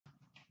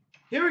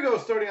Here we go,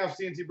 starting off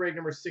CNC break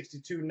number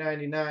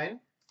 6299.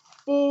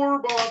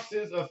 4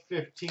 boxes of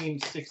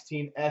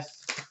 1516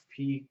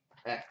 SPX.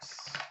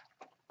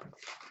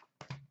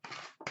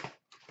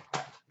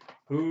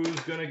 Who's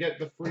going to get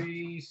the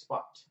free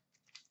spot?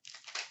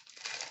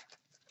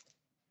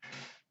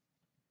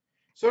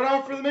 Start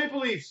out for the Maple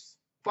Leafs.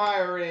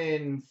 Fire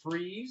in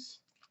Freeze.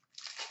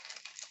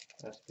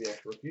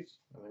 SPX rookies.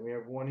 I think we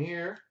have one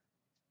here.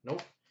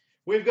 Nope.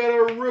 We've got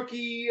a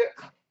rookie,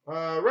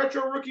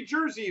 retro rookie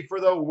jersey for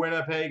the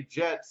Winnipeg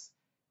Jets.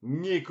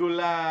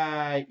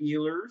 Nikolai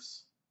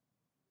Ehlers.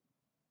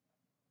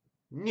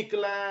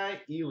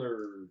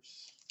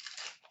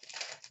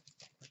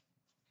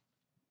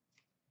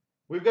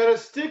 We've got a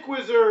Stick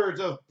Wizards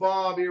of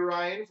Bobby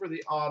Ryan for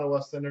the Ottawa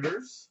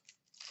Senators.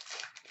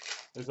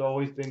 There's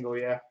always bingo,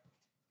 yeah.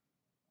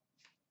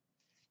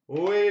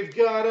 We've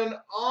got an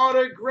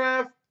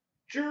autographed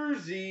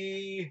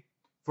jersey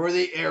for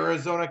the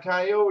Arizona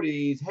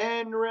Coyotes,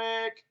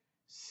 Henrik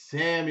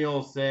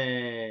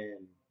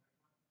Samuelsson.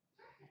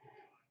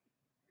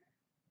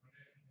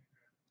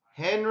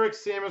 Henrik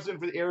Samuelsson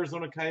for the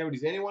Arizona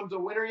Coyotes. Anyone's a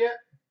winner yet?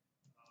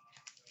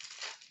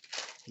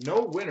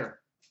 No winner.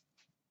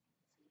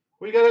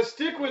 We got a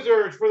Stick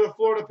Wizards for the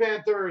Florida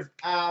Panthers,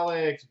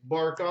 Alex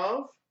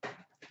Barkov.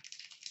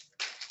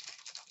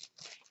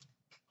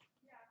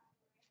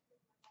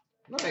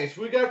 Nice.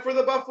 We got for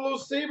the Buffalo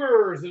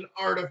Sabres an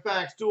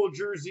Artifacts dual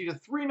jersey to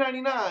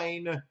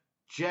 $3.99,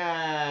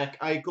 Jack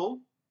Eichel.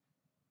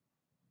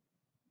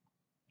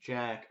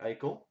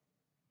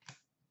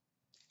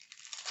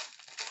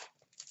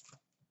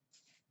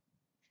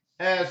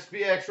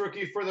 SPX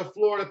rookie for the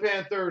Florida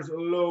Panthers,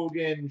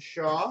 Logan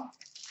Shaw.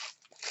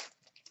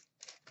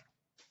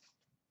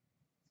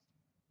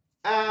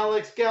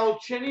 Alex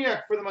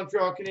Galchenyuk for the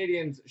Montreal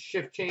Canadiens,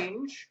 Shift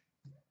Change.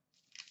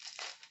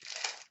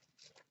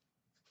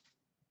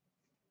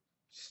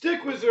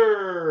 Stick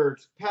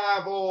Wizards,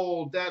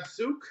 Pavel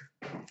Datsyuk.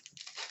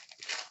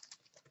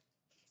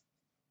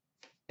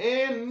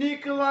 And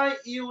Nikolai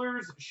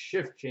Ehlers,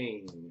 Shift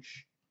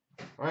Change.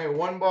 All right,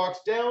 one box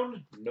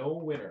down, no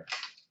winner.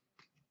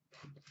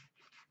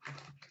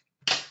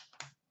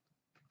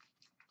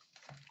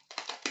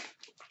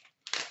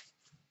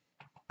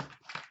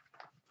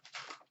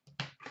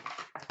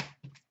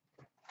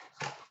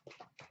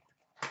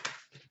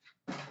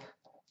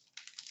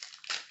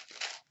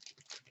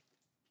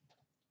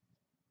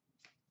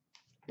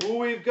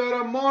 We've got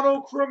a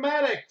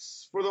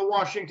monochromatics for the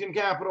Washington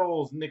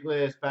Capitals,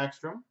 Nicholas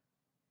Backstrom.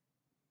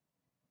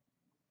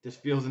 This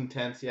feels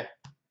intense, yeah.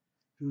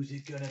 Who's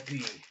it gonna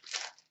be?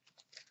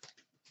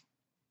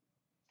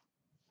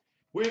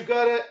 We've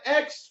got an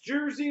X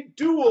jersey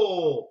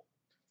duel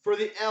for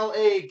the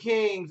LA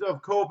Kings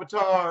of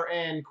Kopitar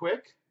and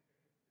Quick.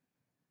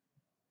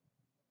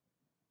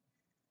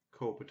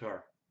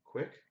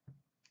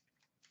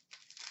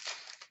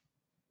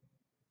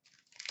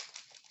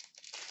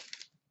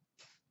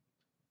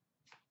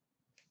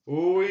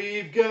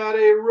 We've got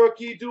a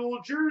rookie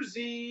dual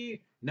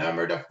jersey,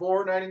 number to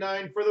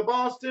 $4.99 for the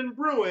Boston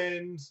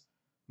Bruins,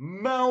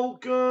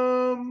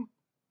 Malcolm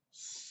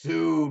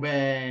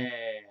Subban.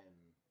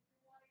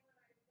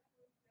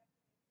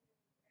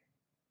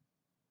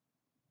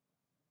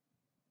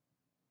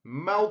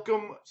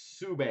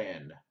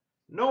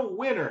 No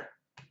winner.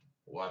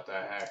 What the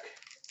heck?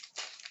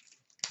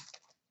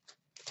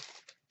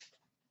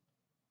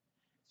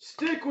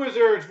 Stick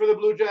Wizards for the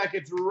Blue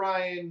Jackets,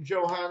 Ryan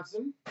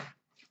Johansson.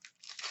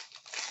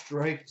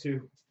 Strike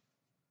 2.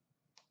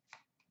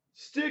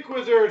 Stick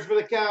Wizards for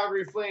the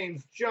Calgary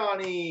Flames,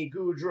 Johnny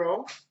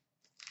Gaudreau.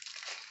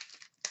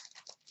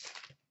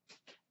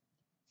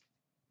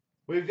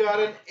 We've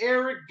got an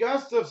Eric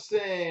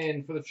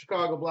Gustafson for the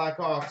Chicago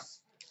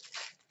Blackhawks,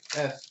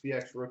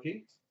 SPX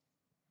rookie.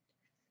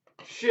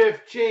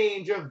 Shift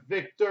Change of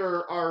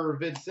Victor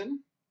Arvidsson.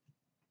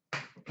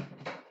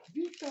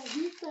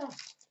 Vita.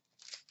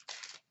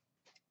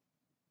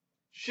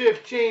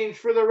 Shift Change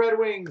for the Red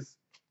Wings,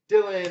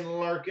 Dylan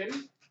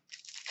Larkin.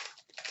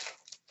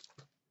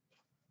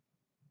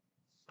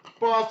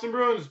 Boston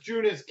Bruins,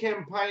 Joonas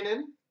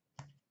Kemppainen.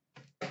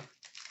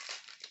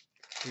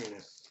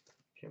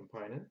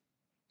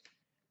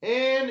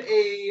 And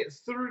a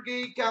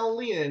Sergei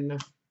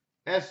Kalinin,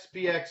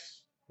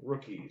 SPX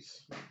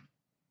rookies.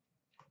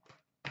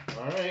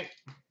 All right.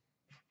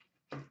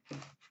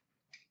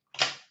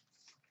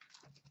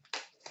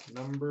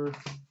 Number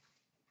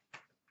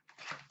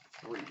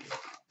 3.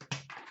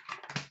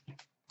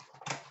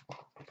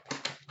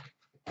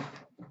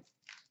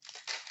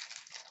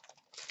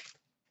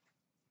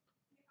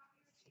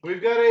 We've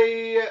got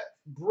a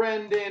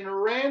Brendan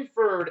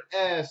Ranford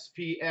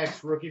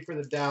SPX rookie for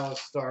the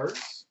Dallas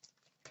Stars.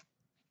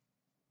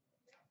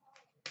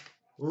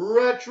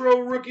 Retro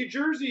rookie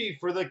jersey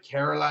for the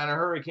Carolina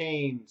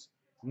Hurricanes,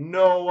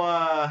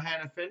 Noah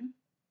Hanifin.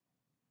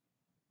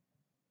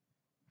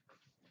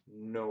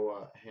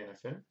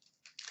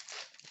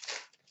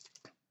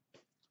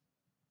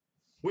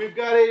 We've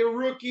got a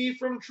rookie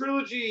from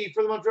Trilogy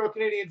for the Montreal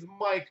Canadiens,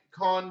 Mike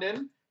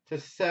Condon, to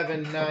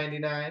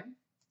 $7.99.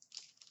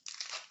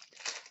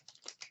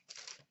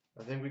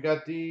 I think we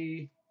got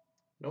the,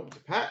 nope, it's a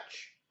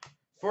patch.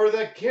 For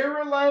the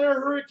Carolina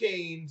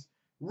Hurricanes,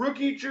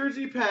 rookie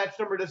jersey patch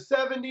number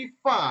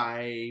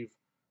 /75,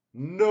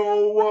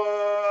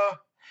 Noah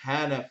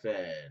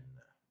Hanifin.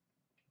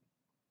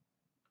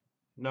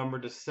 Number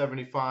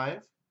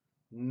 /75,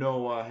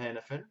 Noah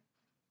Hanifin.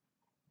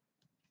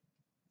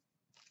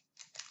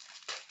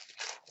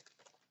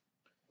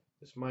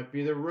 This might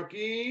be the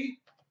rookie.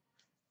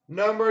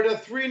 Number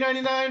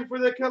 /399 for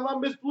the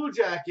Columbus Blue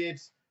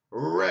Jackets,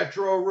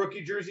 retro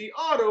rookie jersey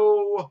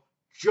auto,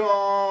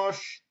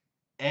 Josh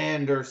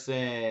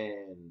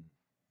Anderson.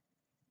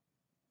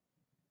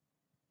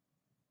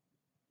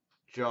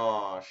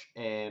 Josh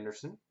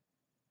Anderson.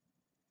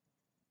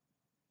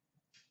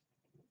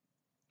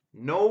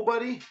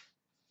 Nobody?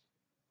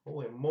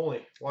 Holy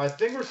moly. Well, I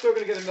think we're still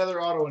going to get another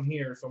auto in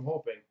here, so I'm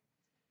hoping.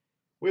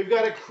 We've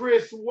got a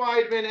Chris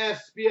Weidman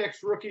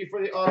SPX rookie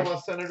for the Ottawa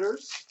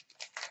Senators.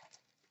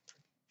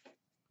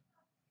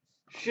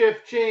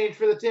 Shift change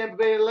for the Tampa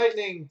Bay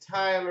Lightning,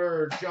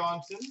 Tyler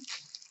Johnson.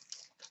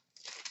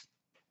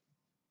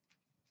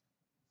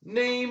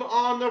 Name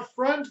on the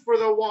front for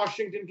the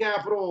Washington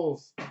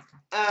Capitals,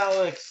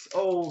 Alex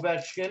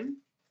Ovechkin.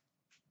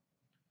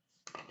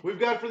 We've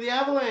got for the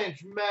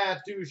Avalanche,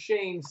 Matt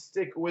Duchene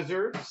Stick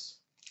Wizards.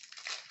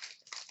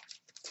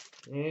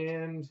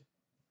 And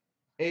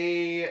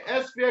a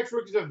SPX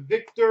rookies of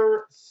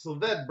Victor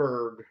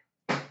Svedberg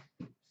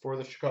for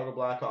the Chicago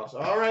Blackhawks.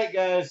 All right,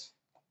 guys.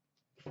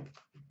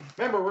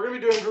 Remember, we're going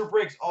to be doing group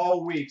breaks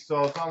all week,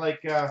 so it's not like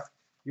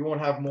you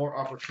won't have more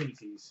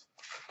opportunities.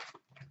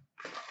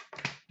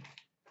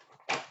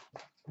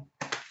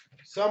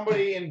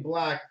 Somebody in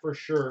black for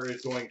sure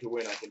is going to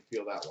win. I can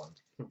feel that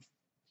one.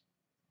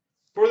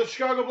 For the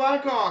Chicago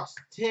Blackhawks,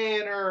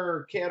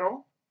 Tanner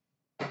Kettle,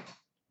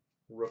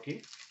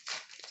 rookie.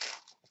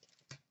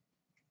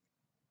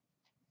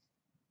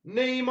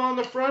 Name on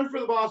the front for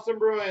the Boston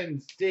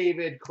Bruins,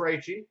 David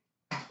Krejci.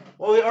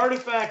 Well, the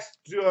artifacts,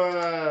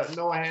 Noah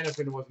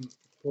Hanifin wasn't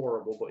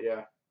horrible, but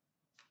yeah.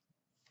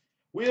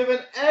 We have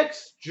an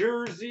X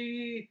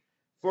jersey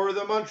for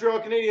the Montreal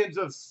Canadiens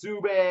of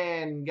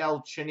Subban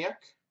Galchenyuk.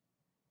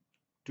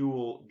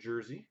 Dual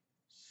jersey,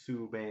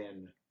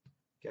 Subban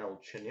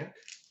Galchenyuk.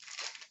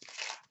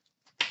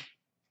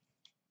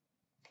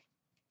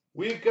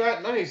 We've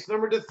got, nice,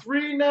 number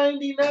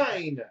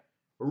 /399,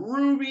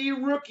 Ruby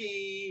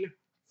rookie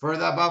for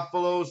the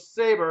Buffalo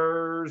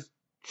Sabres,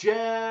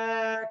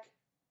 Jack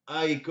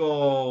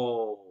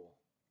Eichel.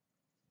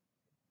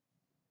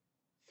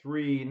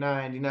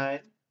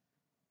 $3.99,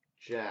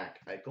 Jack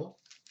Eichel.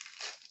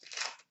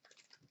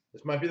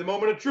 This might be the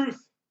moment of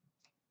truth.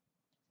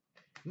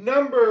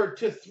 Number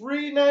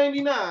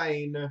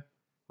 /399,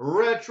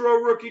 retro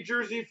rookie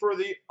jersey for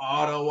the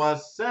Ottawa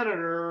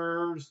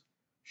Senators,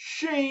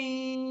 Shane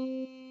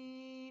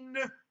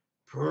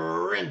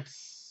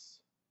Prince.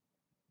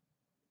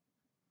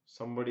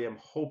 Somebody I'm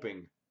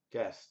hoping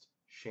guessed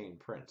Shane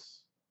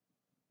Prince.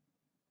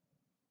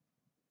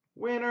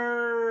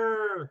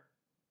 Winner!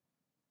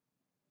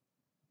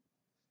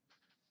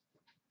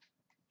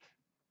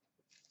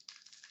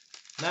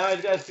 Now I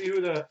got to see who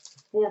the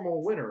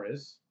formal winner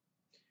is.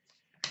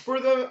 For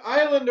the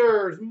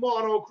Islanders,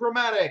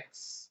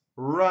 Monochromatics,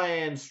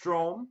 Ryan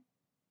Strome.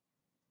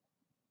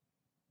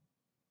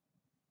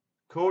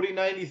 Cody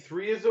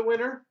 93 is the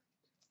winner.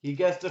 He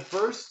guessed it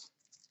first.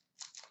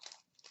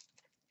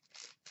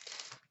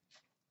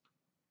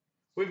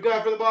 We've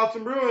got for the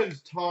Boston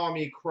Bruins,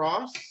 Tommy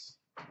Cross.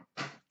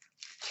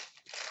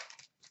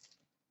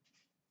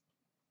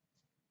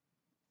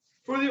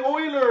 For the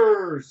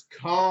Oilers,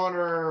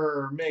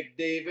 Connor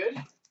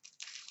McDavid.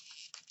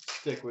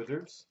 Stick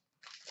Wizards.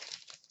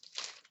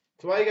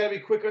 So why you gotta be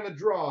quick on the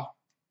draw.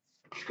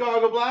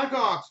 Chicago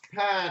Blackhawks,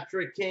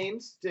 Patrick Kane,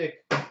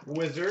 Stick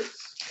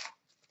Wizards.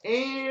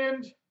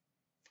 And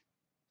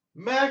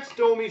Max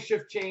Domi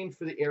shift change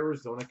for the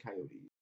Arizona Coyotes.